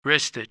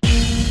Wristage.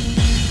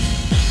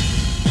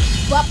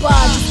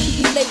 Bye-bye, just keep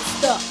me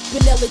laced up.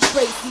 Vanilla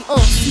Tracy,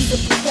 Caesar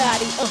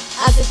Bugatti,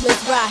 Isaac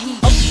Mizrahi.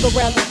 Up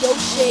around the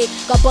Yoche,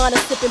 Gabbana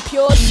sipping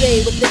Pure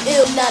J with the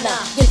ill nana.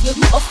 If you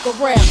up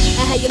around,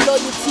 I had your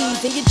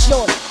loyalties and your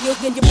joint. You'll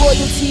get your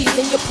royalties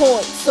and your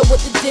points. So what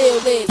the deal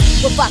is?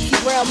 With Foxy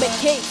Brown met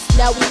Case.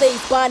 Now we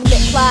lace Bonnie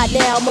met Clyde.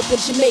 Now I'm up in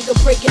Jamaica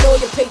breaking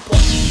all your paper.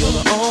 You're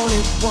the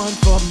only one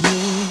for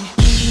me.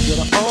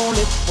 You're the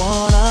only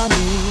one I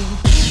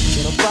need.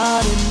 Can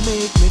nobody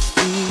make me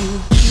feel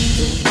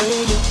the way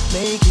you're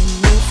making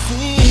me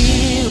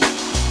feel?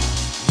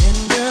 And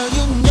girl,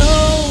 you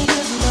know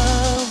this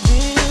love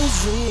is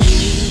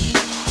real.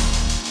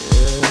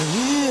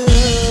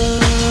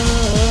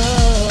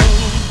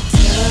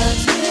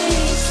 Touch me,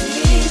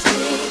 squeeze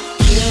me,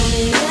 feel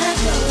me and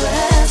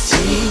caress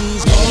me.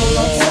 Hold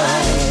on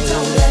tight and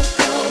don't let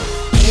go.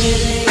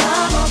 Baby,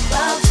 I'm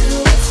about to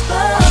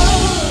explode.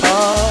 Oh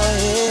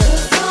yeah.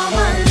 'Cause all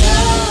my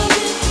love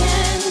you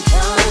can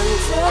control.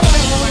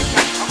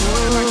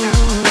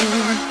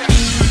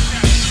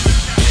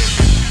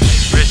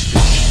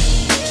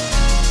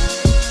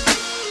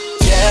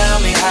 Tell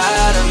me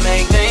how to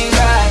make things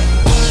right,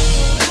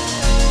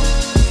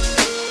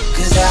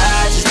 'cause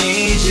I just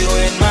need you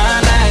in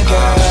my life,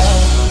 girl.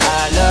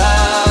 I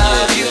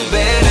love you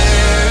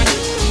better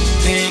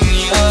than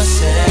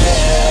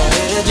yourself,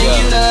 better than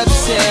you love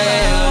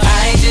yourself.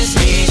 I just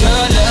need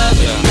your love,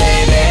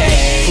 baby.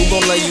 Who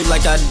gon' love you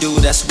like I do?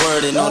 That's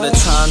word. And all the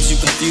times you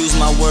confuse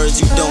my words,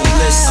 you don't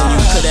listen. You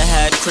could've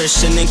had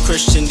Christian and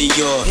Christian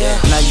Dior.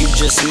 Now you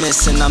just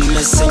missing, I'm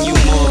missing you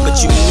more.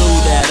 But you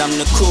knew that I'm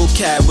the cool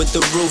cat with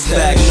the roof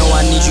back. No,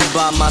 I need you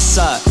by my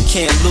side,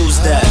 can't lose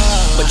that.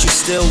 But you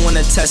still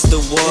wanna test the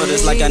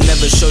waters, like I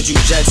never showed you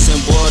jets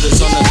and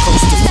waters on the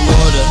coast of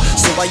Florida.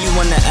 So why you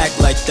wanna act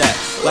like that?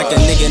 Like a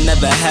nigga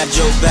never had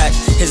your back,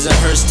 his and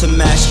hers to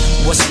match.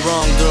 What's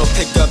wrong, girl?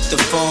 Pick up the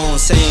phone,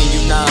 saying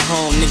you not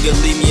home, nigga,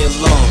 leave me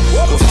alone.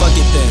 Well, fuck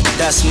it then,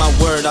 that's my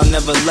word, I'll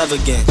never love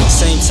again.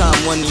 Same time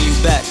wanting you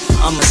back,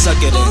 I'ma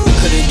suck it in.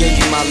 Could've gave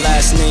you my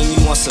last name,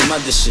 you want some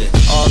other shit.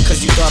 All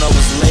 'cause you thought I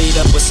was laid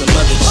up with some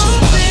other shit.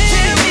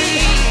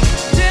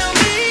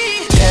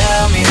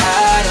 Tell me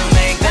how to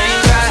make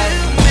things right,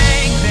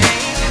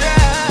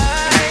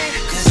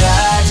 'cause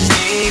I just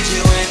need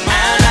you in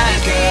my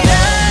life, girl.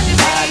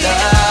 I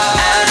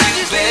love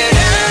you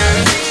better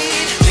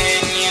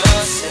than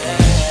yourself.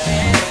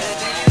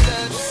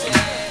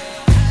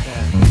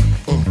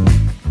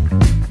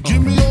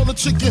 Give me all the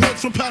chicken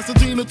heads from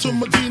Pasadena to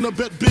Medina.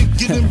 Bet big,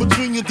 get in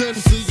between your then.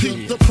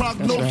 Keep the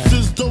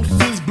prognosis,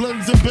 doses,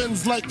 blends and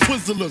bends like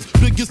Twizzlers.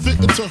 Biggest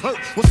fitting to hurt,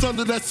 what's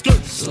under that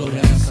skirt? Slow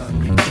down,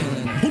 son, you're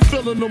killing it. Who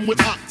filling them with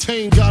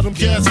octane? Got them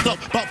gassed up,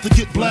 about to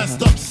get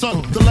blasted up,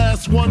 son. The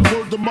last one,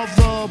 word the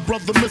mother,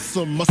 brother miss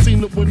him. I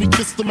seen it when he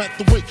kissed him at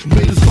the wake,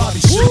 made his body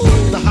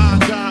shake. The high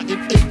guy in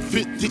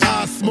 850,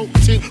 eyes smoke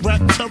tint,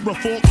 rap terror,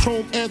 4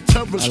 chrome and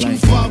terrors. I like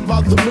Fly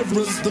by the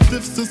mirrors, the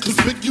fifth is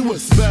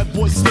conspicuous. Bad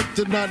boy slipped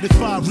in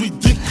 95,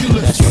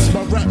 ridiculous.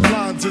 My rap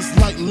lines is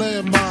like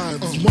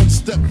landmines. One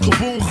step,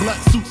 kaboom,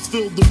 black suits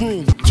fill the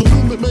room. To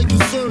whom it may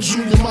concern,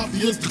 Junior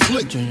Mafia's the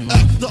click.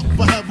 Act up,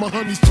 I have my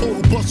honey's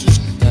total busted.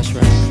 That's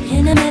right.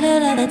 In the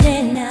middle of the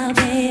day now,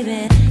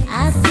 baby,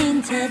 I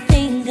seem to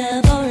think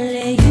of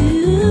only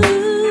you.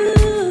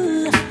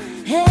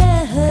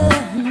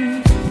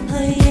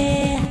 Oh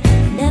yeah,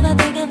 never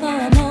thinking for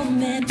a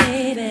moment,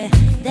 baby,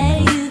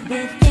 that you've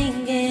been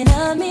thinking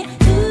of me.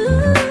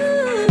 Ooh,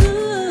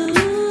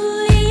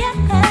 yeah.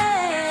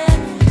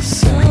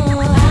 So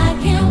I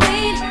can't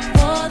wait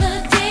for the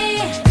day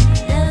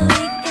that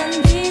we can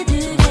be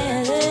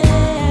together.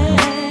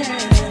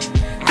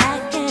 I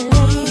can't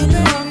leave you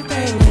alone,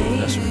 baby.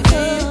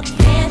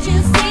 Can't you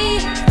see,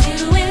 you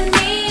and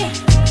me,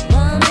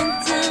 wanting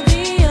to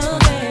be your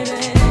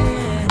baby?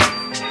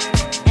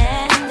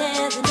 And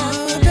there's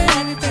nothing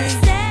left to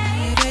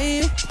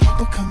say.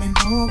 People coming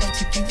over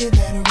to give you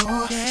that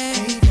raw.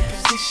 Favorite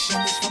position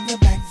is from the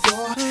back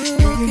door.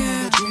 Girl, you know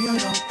the drill,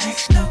 don't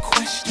ask no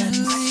questions.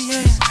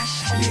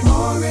 You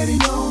already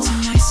know.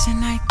 Tonight's your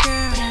night,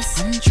 girl. Yes.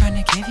 I'm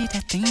tryna give you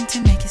that thing to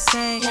make it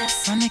say.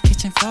 Yes. From the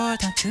kitchen floor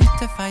down to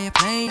the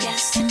fireplace.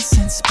 Yes.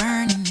 Incense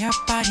burning your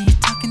body,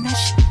 talking that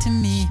shit to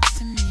me.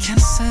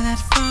 Cancel that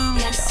phone.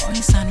 Yes. The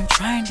only sound I'm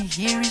trying to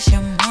hear is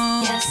your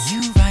moan. Yes.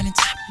 You riding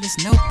topless,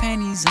 no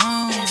panties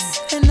on. Yes.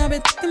 And I've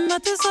been thinking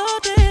about this all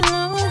day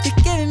long. You're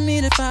giving me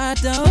the fire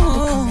People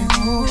coming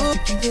over to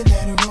give you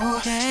that raw.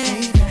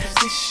 Favorite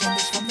position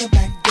is from the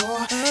back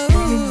door.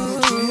 Girl, you know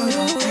the drill,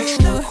 don't ask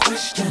no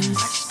questions.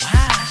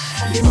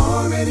 You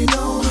already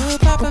know.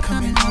 Papa People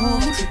coming coming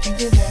over home. to give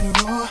you that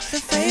raw. The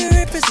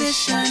favorite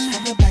position.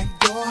 From the back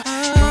door.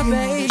 Girl, you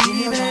know the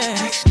drill, don't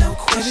ask no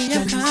Baby,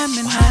 I'm questions.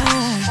 coming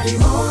home. You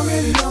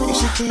already know.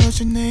 It's your girl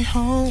Janae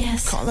home.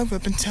 Yes. Call her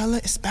up and tell her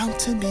it's about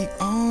to be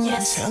on.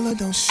 Yes. Tell her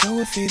don't show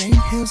if it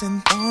ain't heels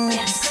and thongs.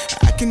 Yes.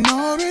 I can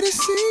already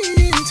see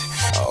it.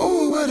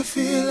 Oh, what a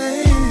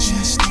feeling.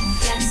 Just don't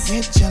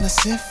get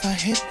jealous if I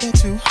hit that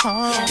too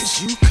hard.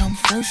 'Cause you come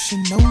first, you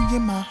know you're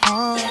my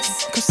heart.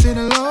 'Cause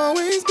it'll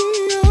always be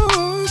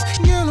yours.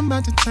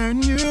 about to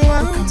turn you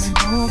out. We're coming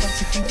home, but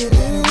you can get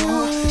it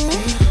more.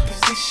 Favorite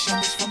position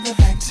is from the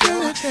back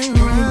door. Girl, you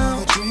know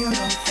the drill,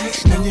 don't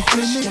ask no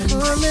questions.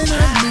 Calling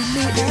up, meet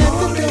me at the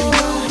door.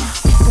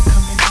 We're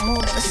coming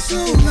home, but you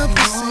Assume can the get it more.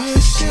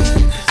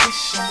 position.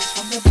 Position is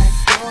from the back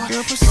door.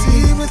 Girl,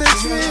 proceed with the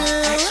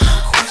drill. Ask no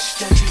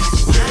questions.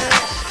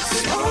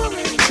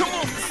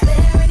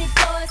 There any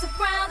boys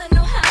around that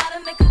know how to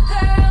make a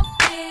girl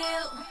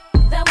feel,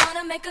 that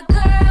wanna make a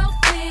girl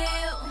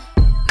feel,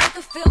 make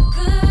her feel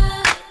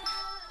good.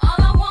 All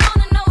I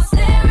wanna know is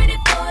there any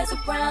boys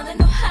around that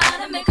know how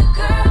to make a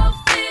girl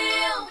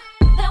feel,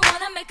 that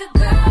wanna make a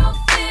girl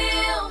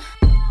feel,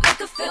 make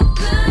her feel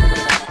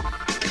good.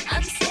 I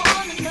just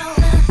wanna know,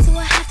 do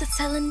I have to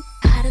tell him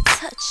how to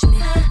touch me?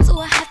 Do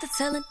I have to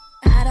tell him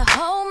how to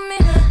hold me?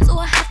 Do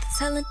I have to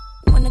tell him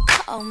when to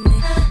call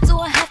me? Do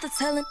I have to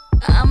tell him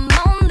I'm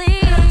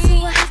lonely?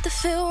 Do I have to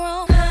feel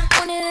wrong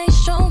when it ain't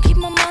strong? Keep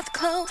my mouth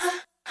closed.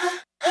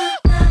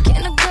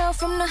 Can a girl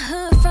from the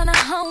hood find a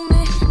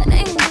homie that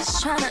ain't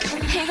just tryna,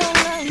 he gon'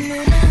 love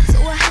me? Do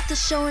I have to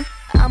show him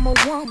I'm a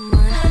woman?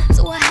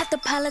 Do I have to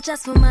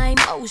apologize for my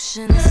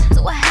emotions?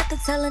 Do I have to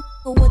tell him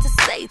what to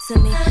say to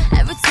me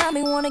every time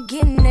he wanna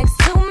get next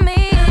to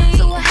me?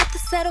 Do I have to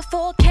settle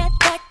for a cat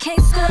that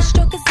can't score a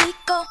stroke as he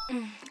go?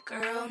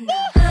 Girl, no.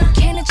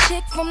 Can a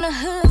chick from the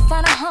hood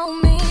find a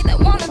homie that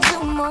wanna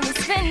do more than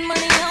spend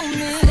money on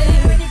me?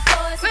 Real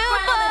boys, hey,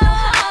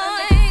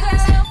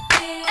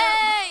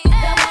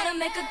 that wanna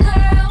make a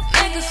girl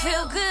make her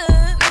feel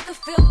good, make her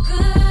feel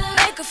good,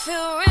 make her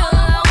feel real. I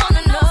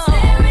wanna know, is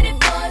there any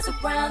boys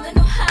around that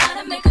know how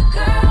to make a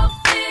girl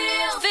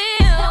feel,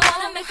 that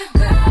wanna make a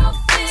girl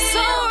feel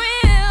so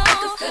real,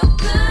 make her feel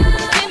good.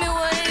 Give me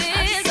what it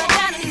is, I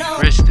gotta know.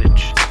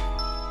 Prestige.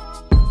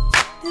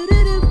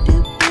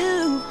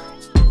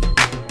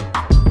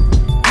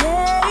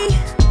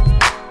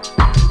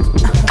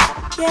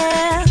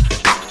 Yeah,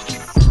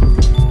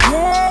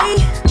 yeah,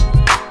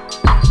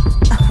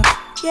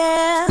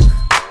 yeah,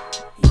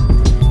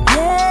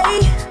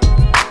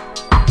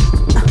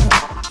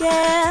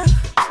 yeah,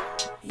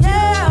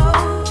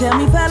 yeah. Tell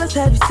me, fellas,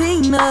 have you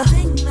seen her?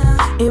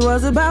 It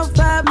was about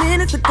 5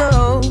 minutes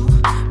ago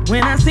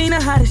when I seen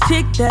the hottest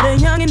chick that a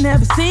youngin'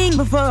 never seen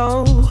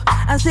before.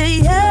 I say,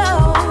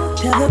 yo,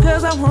 tell the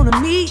girls I wanna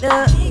meet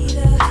her.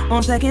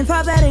 On second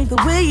thought, that ain't the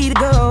way to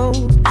go.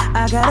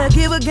 I gotta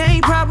give her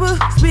game proper,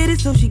 spit it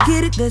so she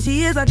get it. There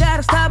she is, I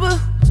gotta stop her.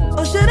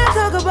 Or should I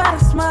talk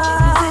about a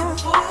smile?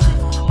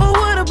 Or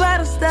what about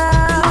a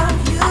style?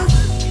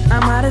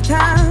 I'm out of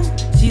time,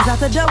 she's out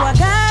the door, I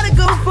gotta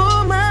go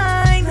for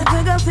mine. I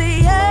think I'll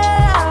say,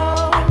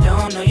 yeah. I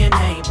don't know your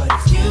name, but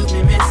excuse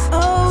me, miss.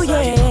 Oh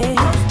yeah.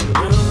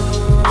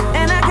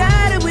 And I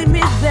gotta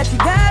admit that you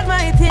got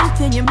my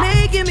attention. You're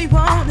making me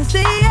want to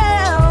say,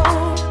 yeah.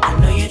 I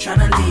know you're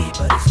tryna leave,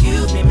 but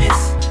excuse me,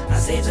 miss. I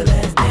saved the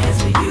last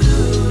dance for you.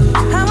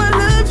 How I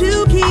love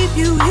to keep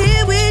you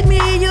here with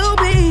me, yo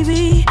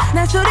baby.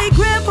 Now so they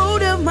grab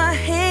hold of my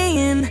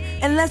hand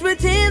and let's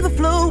pretend the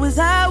flow is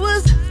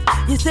ours.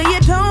 You say you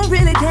don't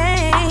really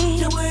dance.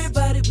 Don't worry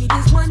about it, we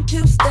just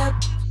 1-2 step,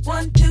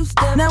 1-2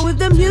 step. Now if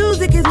the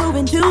music is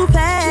moving too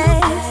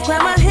fast,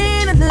 grab my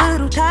hand a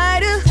little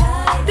tighter.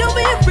 Don't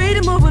be afraid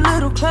to move a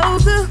little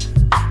closer.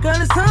 Girl,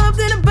 there's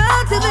something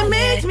about you that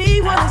makes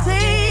me wanna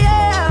say,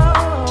 yeah.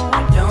 I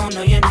don't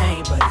know your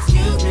name, but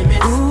excuse me,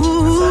 miss. I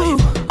saw you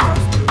from across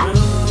the room.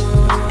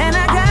 And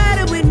I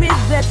gotta admit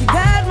that you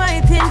got my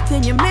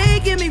attention. You're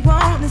making me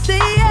want to say,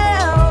 yeah.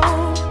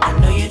 I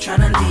know you're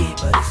tryna leave,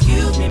 but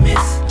excuse me,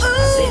 miss. I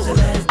saved the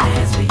last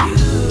dance for you.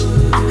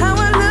 How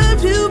I love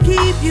to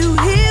keep you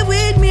here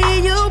with me,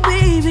 yo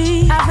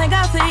baby. I think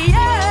I'll say,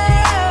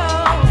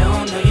 yeah. I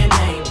don't know your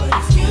name, but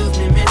excuse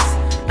me, miss.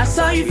 I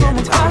saw you from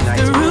across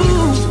the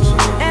room.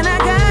 And I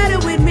gotta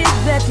admit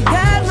that you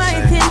got my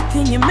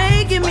attention. You're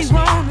making me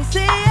want to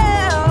say,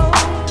 yeah.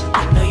 I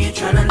know you're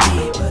tryna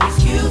leave, but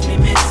excuse me,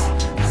 miss.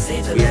 I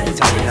saved the last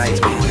dance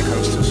for you.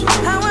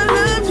 How I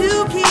love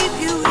to keep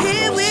you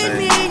here with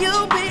me,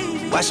 yo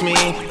baby. Watch me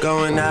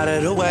going out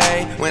of the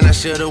way when I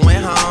should've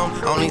went home.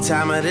 Only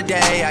time of the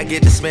day I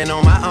get to spend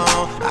on my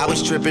own. I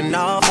was tripping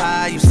off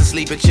high, used to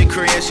sleep at your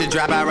crib. Should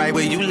drop out right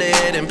where you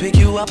live and pick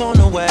you up on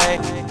the way.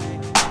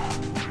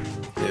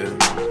 Yeah.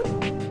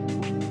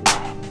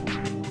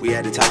 We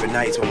had the type of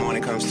nights when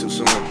morning comes too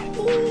soon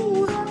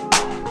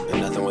and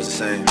nothing was the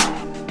same.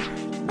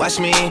 Watch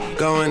me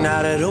going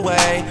out of the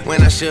way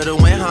when I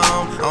should've went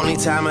home. Only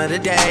time of the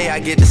day I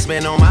get to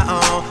spend on my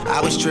own. I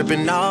was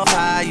tripping off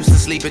high, used to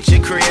sleep at your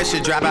crib.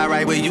 Should drop out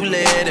right where you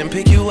live and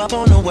pick you up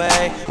on the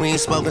way. We ain't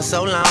spoken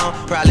so long,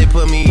 probably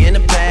put me in the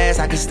past.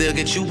 I can still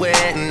get you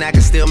wet and I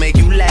can still make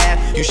you laugh.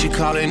 You should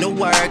call in to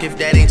work if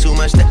that ain't too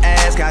much to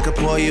ask. I could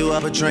pour you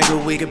up a drink or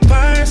we could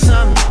burn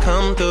some.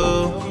 Come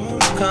through,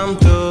 come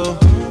through,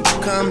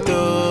 come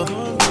through,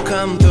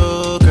 come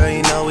through. Girl,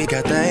 you know we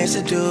got things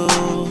to do.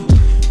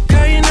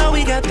 Girl, you know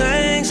we got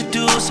things to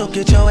do, so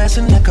get your ass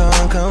in the car,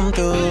 come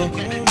through,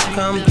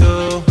 come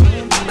through,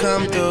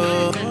 come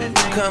through,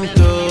 come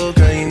through.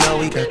 Girl, you know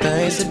we got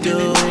things to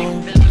do.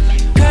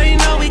 Girl, you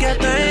know we got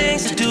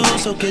things to do,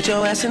 so get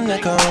your ass in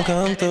that car,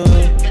 come through.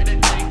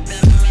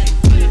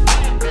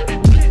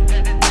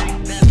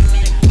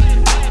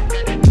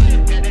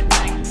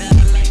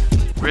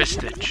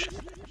 Wristich.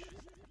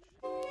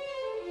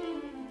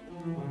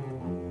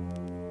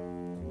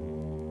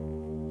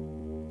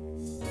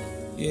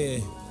 Yeah,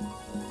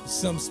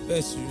 something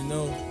special, you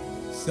know,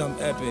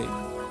 something epic.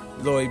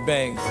 Lloyd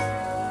Banks,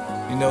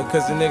 you know,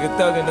 cause the nigga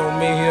thuggin' on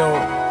me, he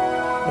don't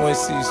wanna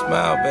see you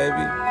smile,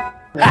 baby.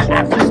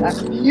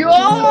 Yo!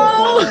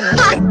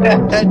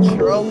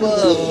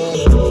 Trouble.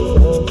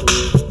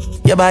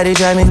 Your body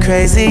drive me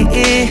crazy,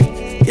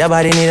 your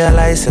body need a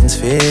license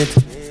fit.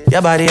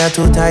 Your body are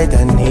too tight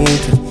and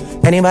neat.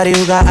 Anybody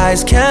who got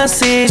eyes can't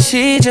see.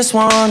 She just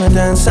wanna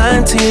dance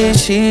and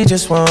tease. She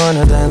just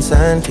wanna dance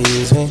and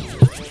tease me.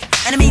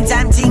 In the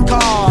meantime, team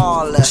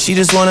call. She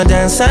just wanna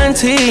dance and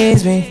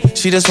tease me.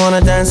 She just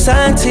wanna dance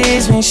and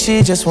tease me.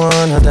 She just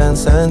wanna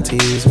dance and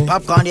tease me.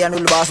 Popcorn the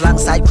Anul Boss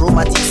alongside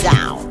Chromatic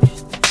Sound.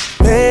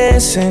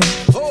 Missing,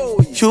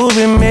 you've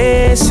been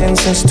missing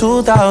since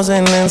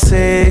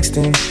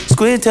 2016.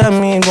 Squid tell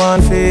me go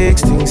and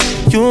fix things.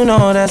 You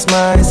know that's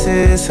my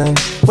assistant.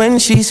 When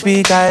she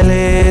speak, I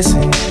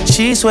listen.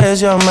 She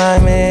swears you're my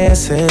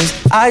missus.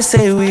 I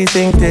say we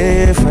think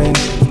different.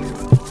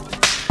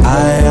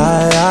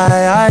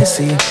 I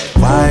see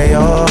why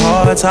your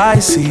heart's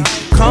icy.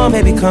 Come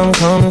baby, come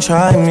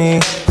try me.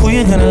 Who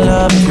you gonna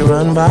love if you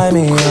run by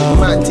me?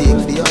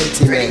 Romantic, the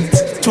ultimate.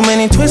 Too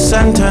many twists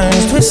and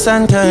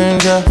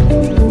turns, yeah.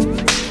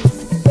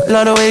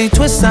 Love the way you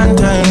twist and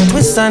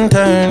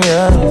turn,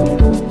 yeah.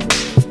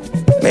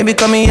 Maybe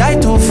call me I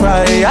too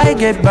fry, I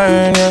get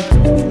burned, yeah.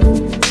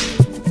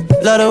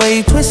 Love the way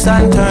you twist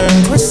and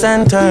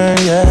turn,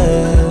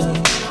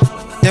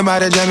 yeah. Your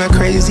body drive me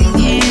crazy,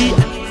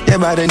 your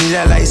body need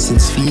a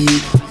license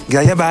fee.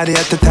 Got your body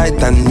at the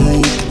tight and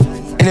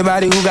neat.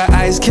 Anybody who got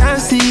eyes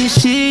can't see.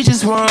 She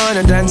just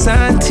wanna dance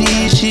and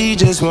tease. She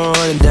just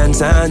wanna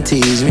dance and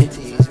tease me.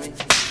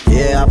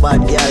 Yeah, bad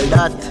girl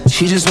that.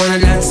 She just wanna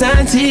dance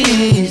and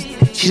tease.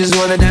 She just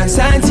wanna dance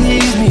and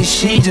tease me.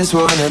 She just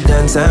wanna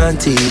dance and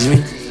tease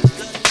me.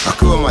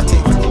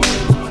 Chromatic.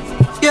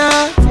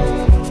 Yeah.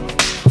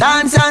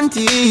 Dance and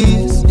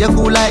tease. You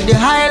cool like the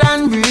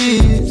Highland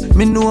breeze.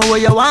 Me know what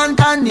you want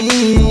and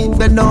need.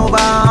 Bend over,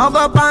 hug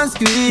up and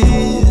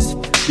squeeze.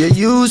 You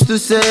used to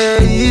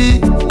say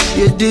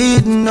you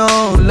didn't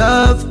know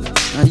love.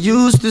 I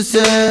used to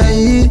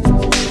say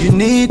you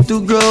need to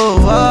grow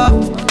up.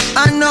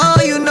 I know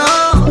you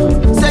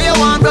know. Say you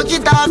want broke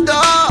it off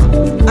though.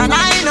 And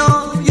I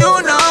know,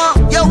 you know.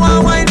 You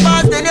want wine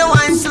fast then you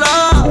wine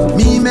slow.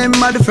 Me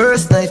remember the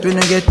first night when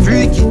I get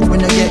freaky,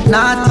 when I get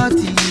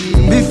naughty.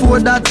 Before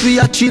that we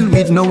a chill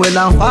with Noel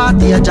and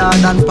party, a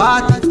Jordan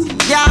party.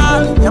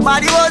 Girl, your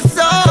body was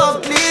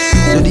so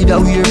clean. You did a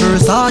weird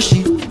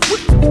Versace.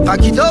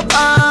 Pack it up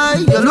high,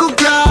 you look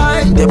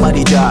right. Your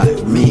body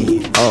drive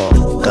me,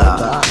 oh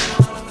God.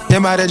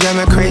 Your body drive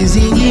me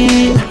crazy.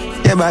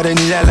 Your body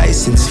need a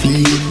license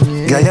fee.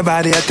 Got your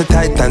body at the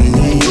tight and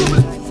neat.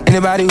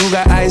 Anybody who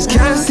got eyes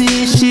can't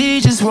see. She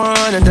just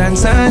wanna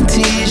dance and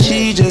tease.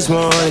 She just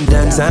wanna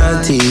dance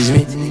and tease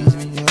me.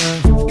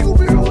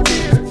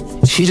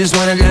 She just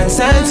wanna dance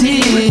and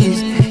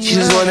tease. She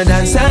just wanna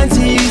dance and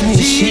tease me.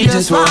 She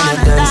just wanna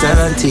dance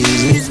and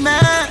tease me.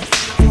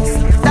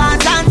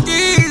 Dance and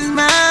tease me.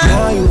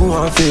 Now you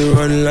want to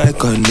run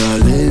like an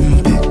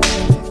Olympic.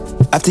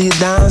 After you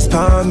dance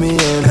for me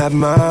and have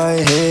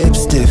my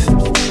hips stiff.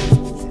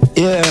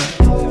 Yeah.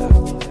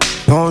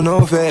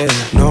 No fair,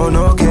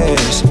 no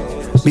cash.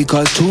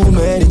 Because too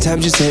many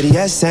times you said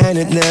yes and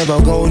it never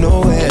go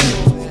nowhere.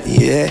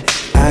 Yeah,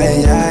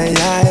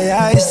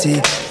 I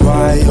see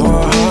why your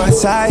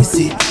heart's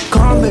icy.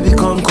 Come baby,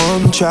 come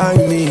try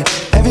me.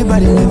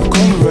 Everybody never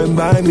come run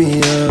by me,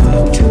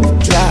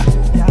 yeah.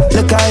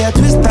 Look how you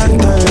twist and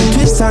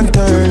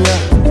turn, yeah.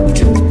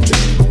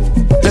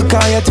 Look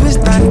how you twist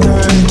and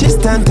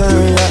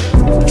turn, yeah.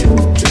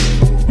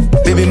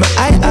 Baby, my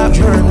eye up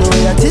burn, no,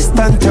 you twist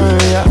and turn,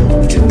 yeah.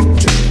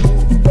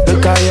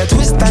 Look how you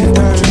twist and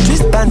turn,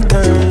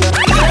 yeah.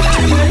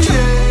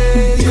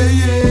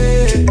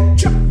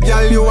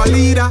 Girl, you a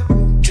leader,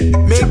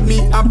 make me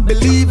a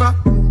believer.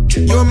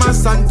 You're my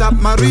Santa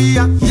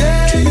Maria,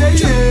 yeah.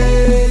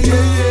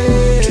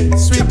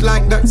 Sweet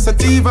like that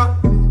sativa,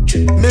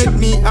 make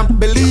me a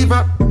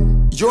believer.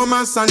 You're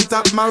my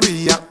Santa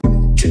Maria.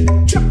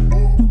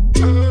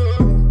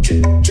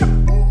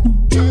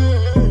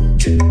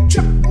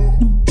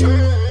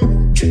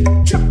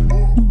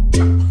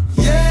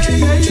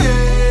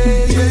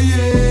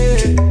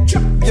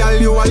 Girl,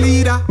 you a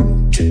leader,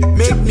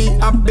 make me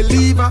a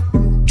believer.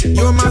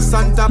 You're my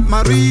Santa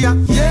Maria,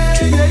 yeah.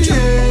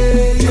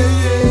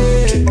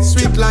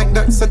 Sweet like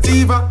that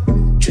sativa,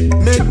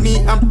 make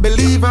me a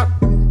believer.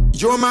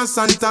 You're my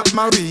Santa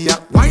Maria.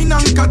 Wine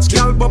and catch,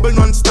 girl, bubble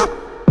non-stop.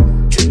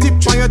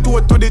 Tip on your toe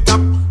to the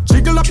top.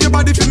 Jiggle up your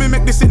body for me,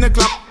 make this in a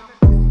clap.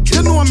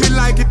 You know me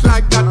like it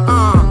like that,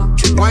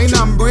 Wine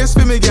and brace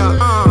for me, girl,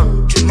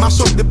 Mash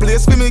up the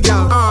place for me,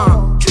 girl,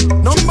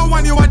 Number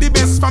one, you are the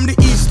best from the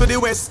east to the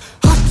west.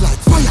 Hot like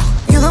fire.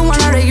 You don't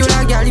wanna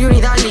regular, girl, you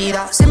need a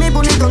leader. Se me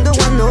pone tonto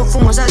cuando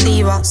fumo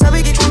sativa.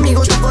 Sabe que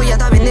conmigo tu polla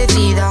está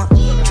bendecida.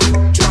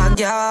 Bad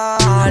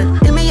girl.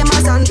 Él me llama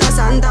Santa,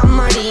 Santa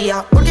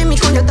María. Porque mi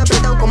coño está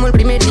apretado como el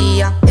primer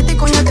día. Este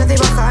coño te hace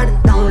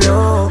bajar down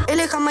low. Él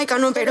es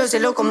jamaicano pero se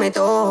lo come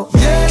todo.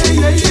 Yeah,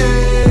 yeah,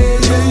 yeah,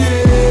 yeah,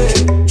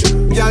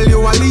 yeah. Girl,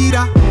 you a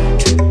leader.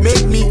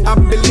 Make me a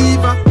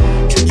believer.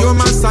 You're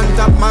my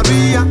Santa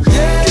Maria.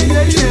 Yeah,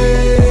 yeah, yeah,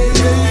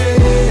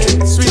 yeah,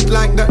 yeah. Sweet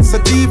like that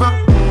sativa.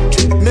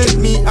 Make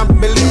me a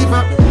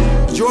believer.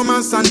 You're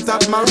my Santa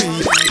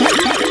Maria.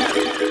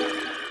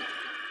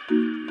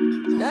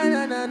 No,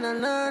 no, no, no,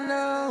 no,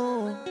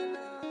 no.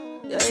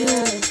 Yeah,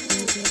 yeah.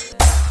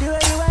 The way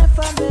you went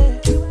for me,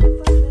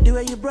 the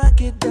way you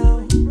broke it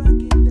down,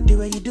 the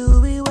way you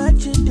do it, what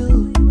you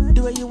do,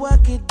 the way you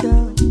walk it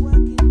down.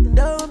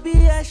 Don't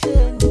be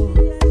ashamed,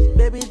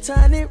 baby,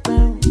 turn it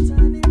round.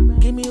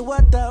 Give me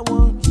what I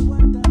want,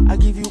 I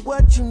give you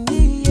what you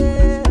need.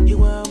 Yeah. You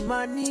want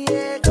money,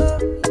 ego,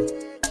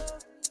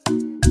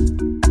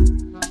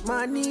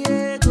 money,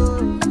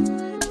 ego.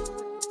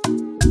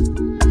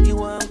 You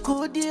want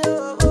good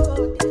deal,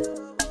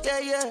 yeah,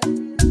 yeah.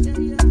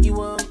 You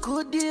want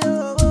good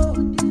deal,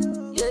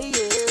 yeah,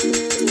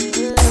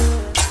 yeah.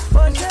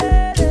 But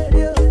yeah,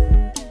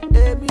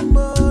 every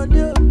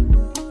morning,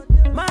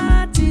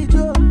 my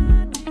teacher,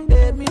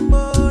 every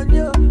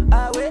morning,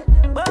 I wait,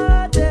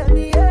 but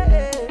every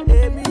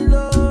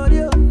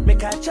Lord,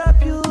 make I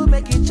chop you,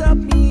 make it chop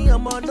me.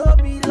 I'm on no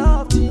be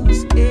love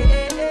things,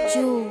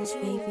 Jules,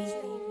 baby.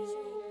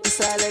 It's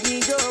all I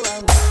need,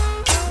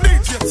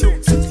 DJ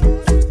Tunes.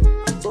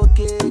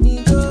 okay,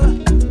 Nigo.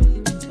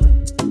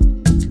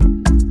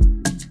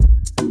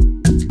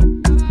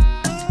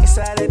 It's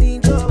all I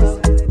need,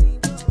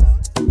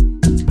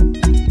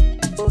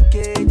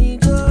 okay,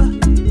 Nigo.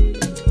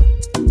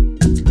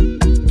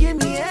 Give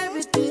me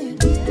everything.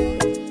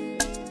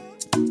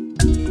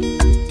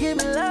 Give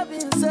me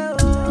loving so.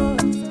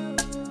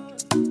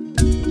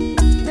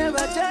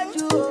 Never judge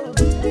you.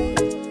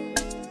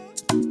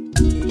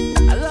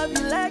 I love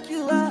you like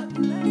you are.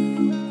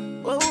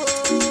 Oh, oh.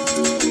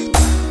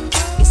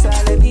 It's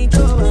all I need,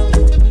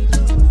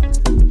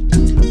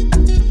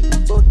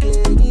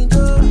 okay,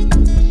 Nigo.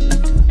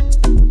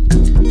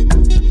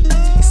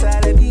 It's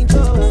all I need,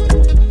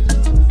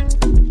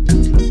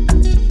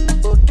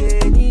 okay,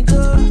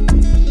 Nigo.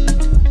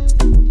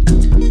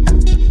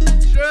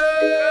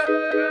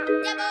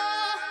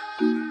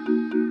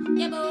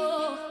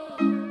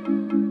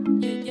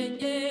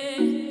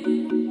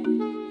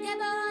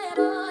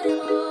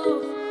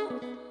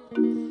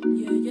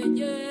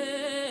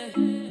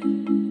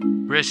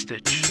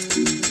 Wristage.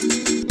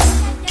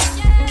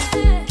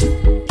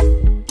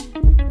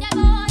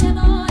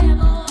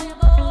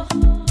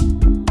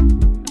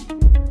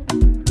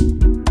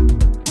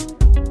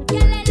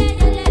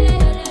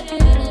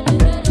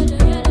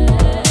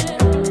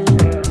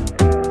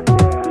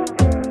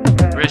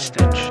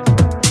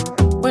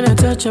 When I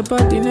touch your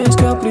body, next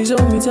girl, please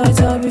hold me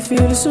tight. I be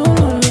feeling so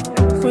lonely.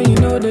 When you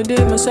know the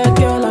day, my side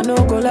girl, I know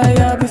go lie.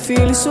 I be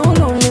feeling so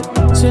lonely.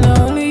 So not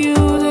only you,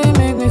 they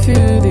make me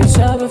feel this.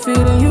 I be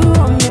feeling you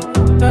on me.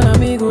 Can I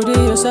make good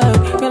in your side?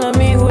 Can I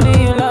make good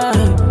in your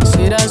life?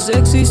 Say that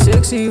sexy,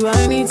 sexy,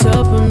 whiny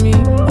top of me.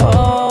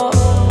 Oh,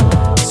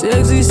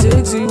 sexy,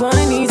 sexy,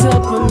 whiny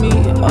top of me.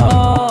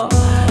 Oh,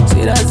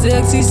 say that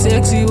sexy,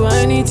 sexy,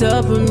 whiny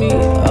top of me.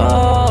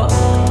 Oh.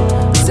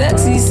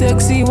 Sexy,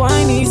 sexy,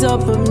 whiny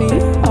top of me.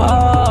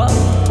 Oh,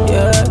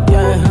 yeah,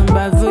 yeah, I'm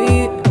bad for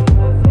you.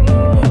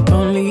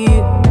 Only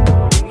you.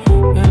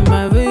 I'm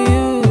bad for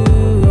you.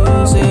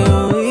 Say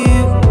only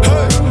you.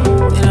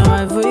 And I'm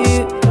bad for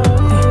you.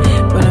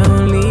 But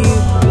only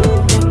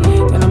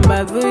you. And I'm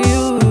bad for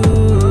you.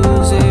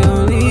 Say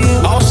only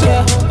you.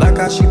 Yeah. Like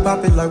how she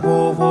pop it like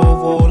whoa, whoa,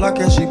 whoa. Like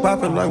how she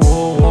pop it like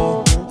whoa,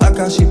 whoa. Like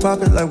how she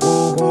pop it like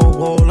whoa, whoa,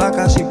 whoa. Like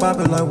how she pop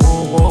it like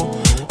whoa, whoa.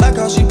 Like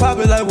how she pop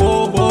it like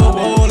whoa, whoa,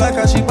 whoa. Like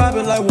how she pop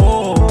it like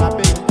whoa.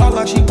 Oh,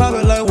 like she pop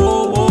it like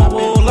whoa, whoa,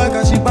 whoa. Like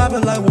how she pop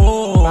it like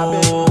whoa.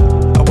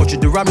 I want you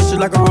to ride me shit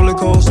like a roller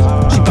coaster.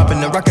 She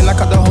poppin' and rockin'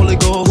 like I the Holy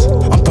Ghost.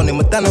 I'm Tony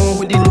Montana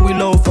with these Louis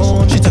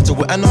loafers. She touch it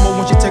with animal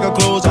when she take her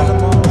clothes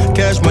off.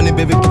 Cash money,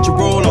 baby, get your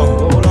roll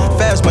on.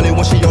 Fast money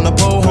when she on the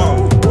pole,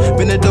 huh?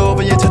 Bend it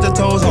over, you touch the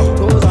toes,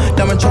 huh?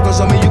 Diamond chocolates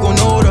on me, you gon'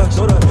 notice.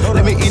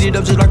 Let me eat it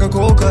up just like a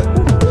cold cut.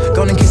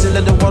 Go and kiss it,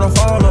 let the water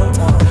fall on.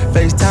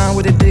 FaceTime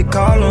with a dick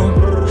collar.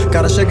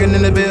 Got her shaking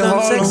in the bed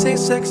harder. Sexy,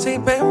 sexy,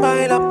 ven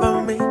baila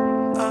pa' mí.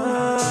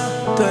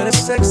 Tú eres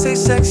sexy,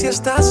 sexy,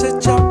 estás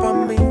hecha pa'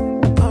 mí.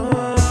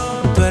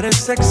 Tú eres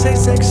sexy,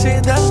 sexy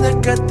desde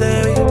que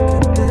te vi.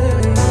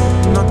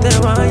 No te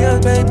vayas,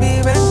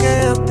 baby, ven,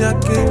 quédate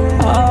aquí.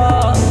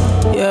 Oh,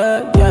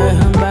 yeah, yeah,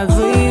 I'm bad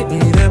for you.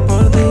 Iré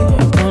por ti,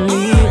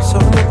 only you.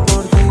 solo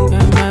por ti.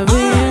 I'm bad for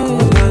you.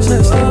 Tú eres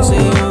sexy,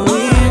 Say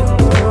only you.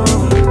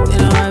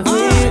 And I'm bad for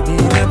you.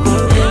 iré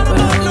por ti. But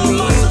only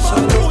you.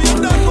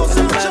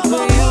 I'm bad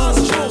for you.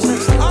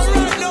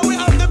 Alright, now we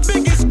have the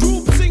biggest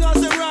group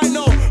singers right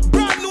now.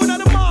 Brand new on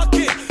the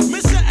market.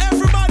 Mr.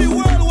 Everybody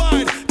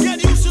worldwide.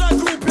 Get used to that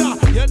group,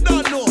 yeah. You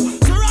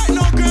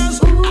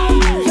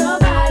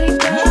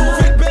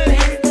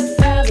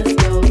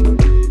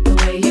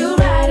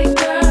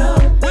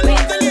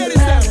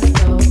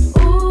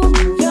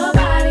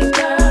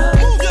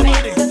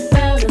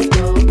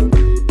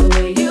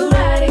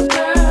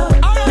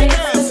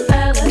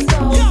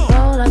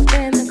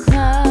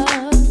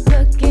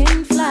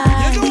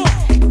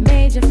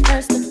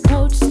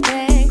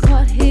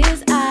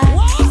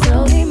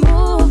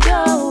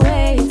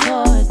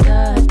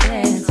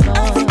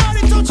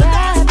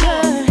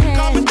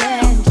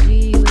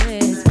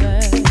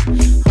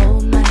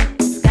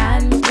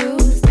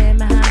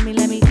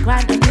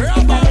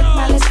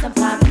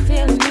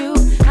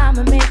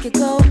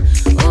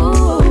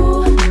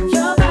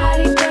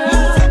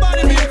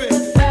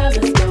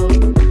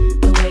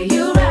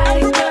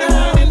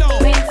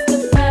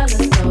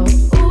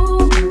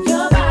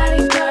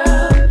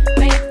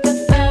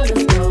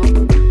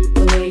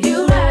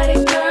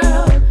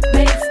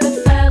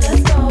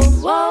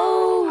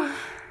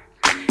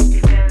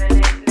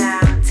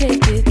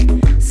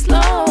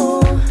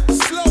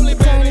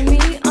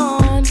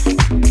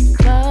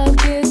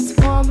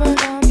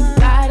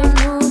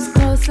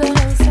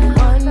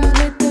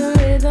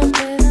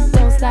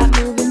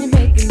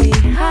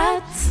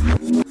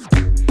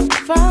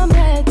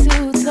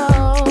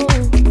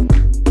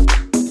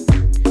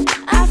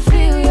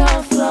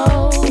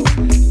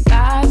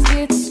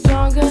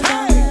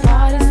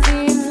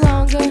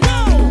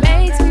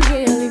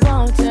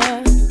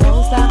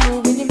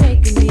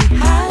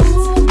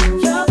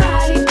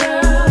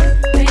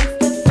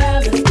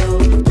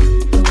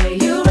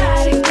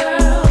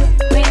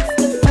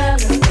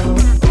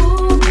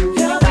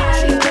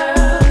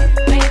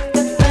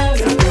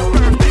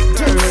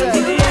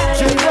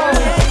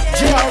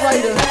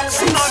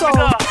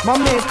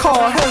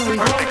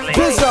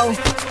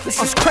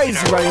This is crazy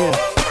right here.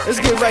 Let's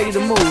get ready to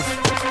move.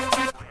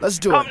 Let's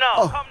do it.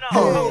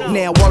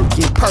 Now work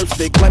it,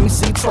 perfect. Let me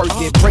see you twerk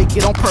it. Break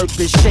it on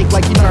purpose. Shake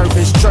like you're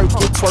nervous. Jerk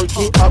it, twerk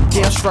it. Up,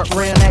 down, strut,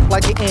 round, act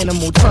like an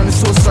animal. Turn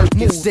into a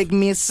circus. Dig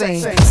me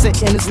insane.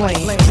 Sit in his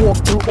lane. Walk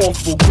through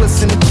awful.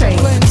 Glisten the chain.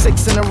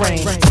 6 in the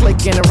rain.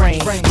 Slick in the rain.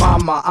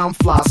 Mama, I'm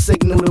fly.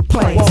 Signal the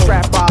plane.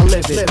 Strap, I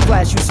live it.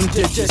 Flash you some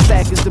digits.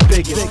 Stack is the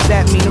biggest.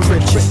 That mean the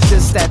richest.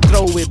 Just that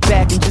throw it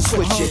back and just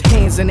switch it.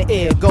 Hands in the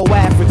air. Go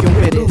African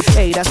with it.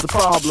 Hey, that's the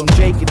problem.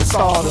 Jake at the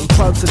stardom.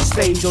 Plug to the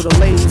stage or the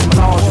ladies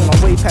menage. My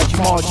way past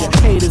your margin,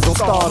 haters on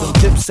stardom,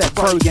 Dipset,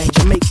 Bergen,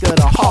 Jamaica,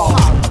 the Hall.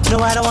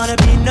 No, I don't wanna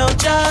be no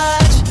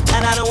judge,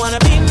 and I don't wanna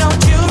be no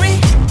jury.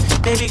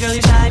 Baby girl,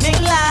 you're shining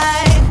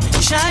light,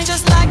 you shine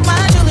just like my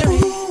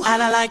jewelry.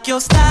 And I like your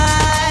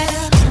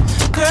style,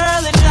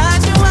 girl, it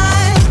drives you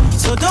wild.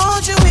 So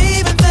don't you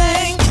even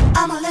think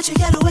I'ma let you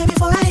get away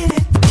before I hit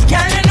it.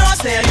 Can you know,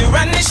 say you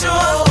run the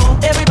show?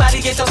 Everybody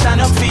get your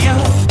stand up for you.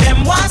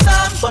 Them want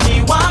some, but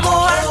me want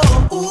more.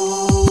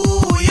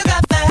 Ooh, you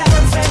got that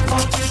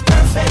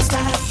perfect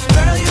style.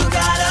 Girl, you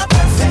got a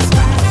perfect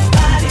style.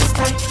 Body's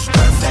tight,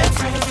 perfect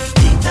frame.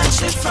 Keep that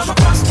shit from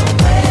across the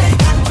way.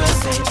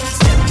 Conversate,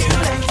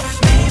 stimulate.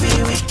 Maybe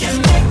we can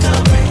make a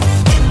break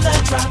in the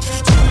drop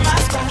to my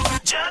spot.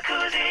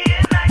 Jacuzzi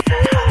is nice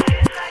and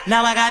hot.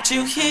 Now I got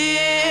you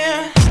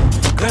here.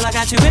 Girl, I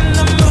got you in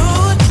the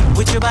mood.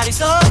 With your body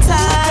so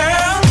tight.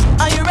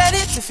 Girl, are you ready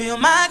to feel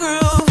my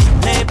groove?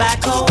 Lay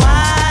back a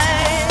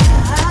while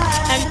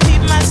and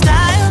keep my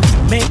style.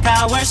 Make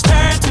hours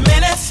turn to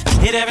minutes.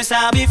 Hit every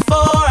style before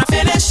I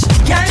finish.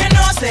 Can you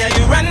know, say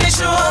you run the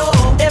show?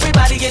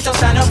 Everybody get your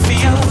stand up for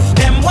you.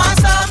 Them want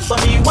some,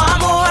 but me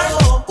want more.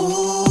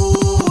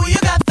 Ooh, you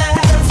got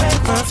that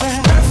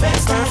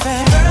perfect style.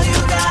 Girl, you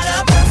got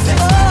a perfect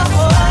style.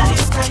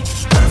 Body's tight,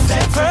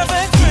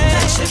 perfect. Keep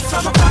that shit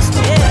from across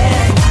the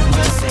way.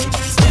 Conversate,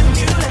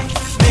 stimulate.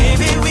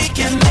 Maybe we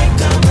can make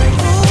a break.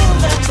 Ooh,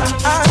 let's rock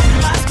in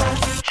my spot.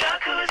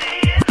 Jacuzzi,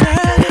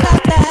 girl, you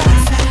got that.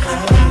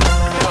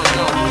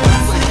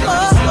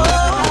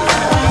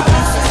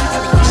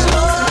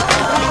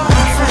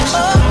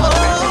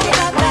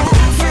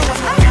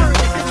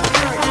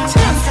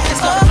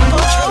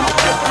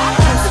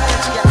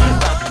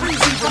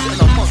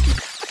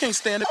 Can't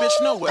stand a bitch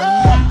nowhere.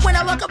 When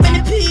I walk up in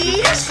the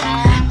piece,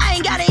 I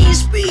ain't gotta eat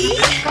speed.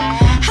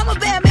 I'm a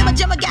bad man, my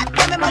jumper,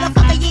 goddamn it,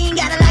 motherfucker, you ain't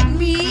gotta like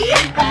me.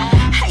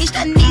 I ain't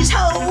stunning these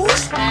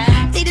hoes.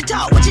 Need to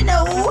talk what you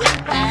know.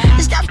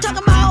 And stop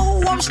talking about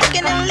who I'm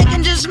sticking and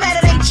licking, just mad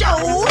at they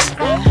chose.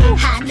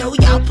 I know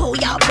y'all pull,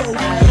 y'all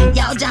broke.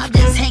 Y'all job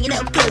just hanging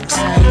up close.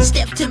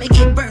 Step to me,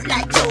 get burnt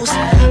like toast.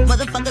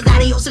 Motherfuckers,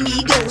 adios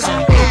amigos.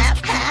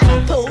 Half,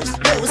 post,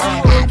 post.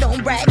 I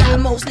don't brag, I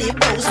mostly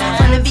boast.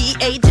 From the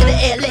VA to the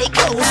LA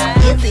coast.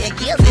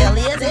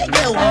 Is it,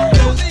 go.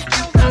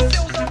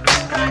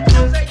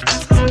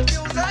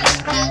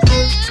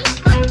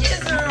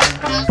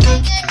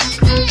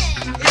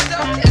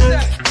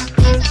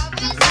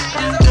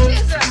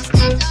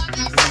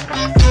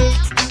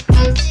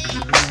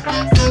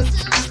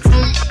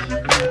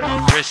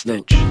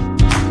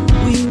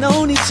 We've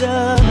known each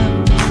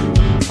other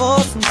for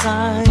some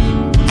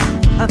time.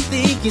 I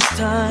think it's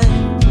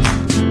time.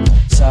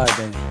 Sorry,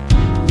 baby.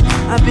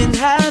 I've been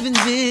having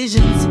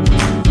visions,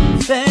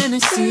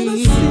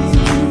 fantasies.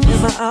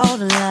 Am I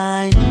out of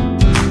line?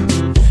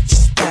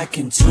 Just back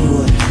into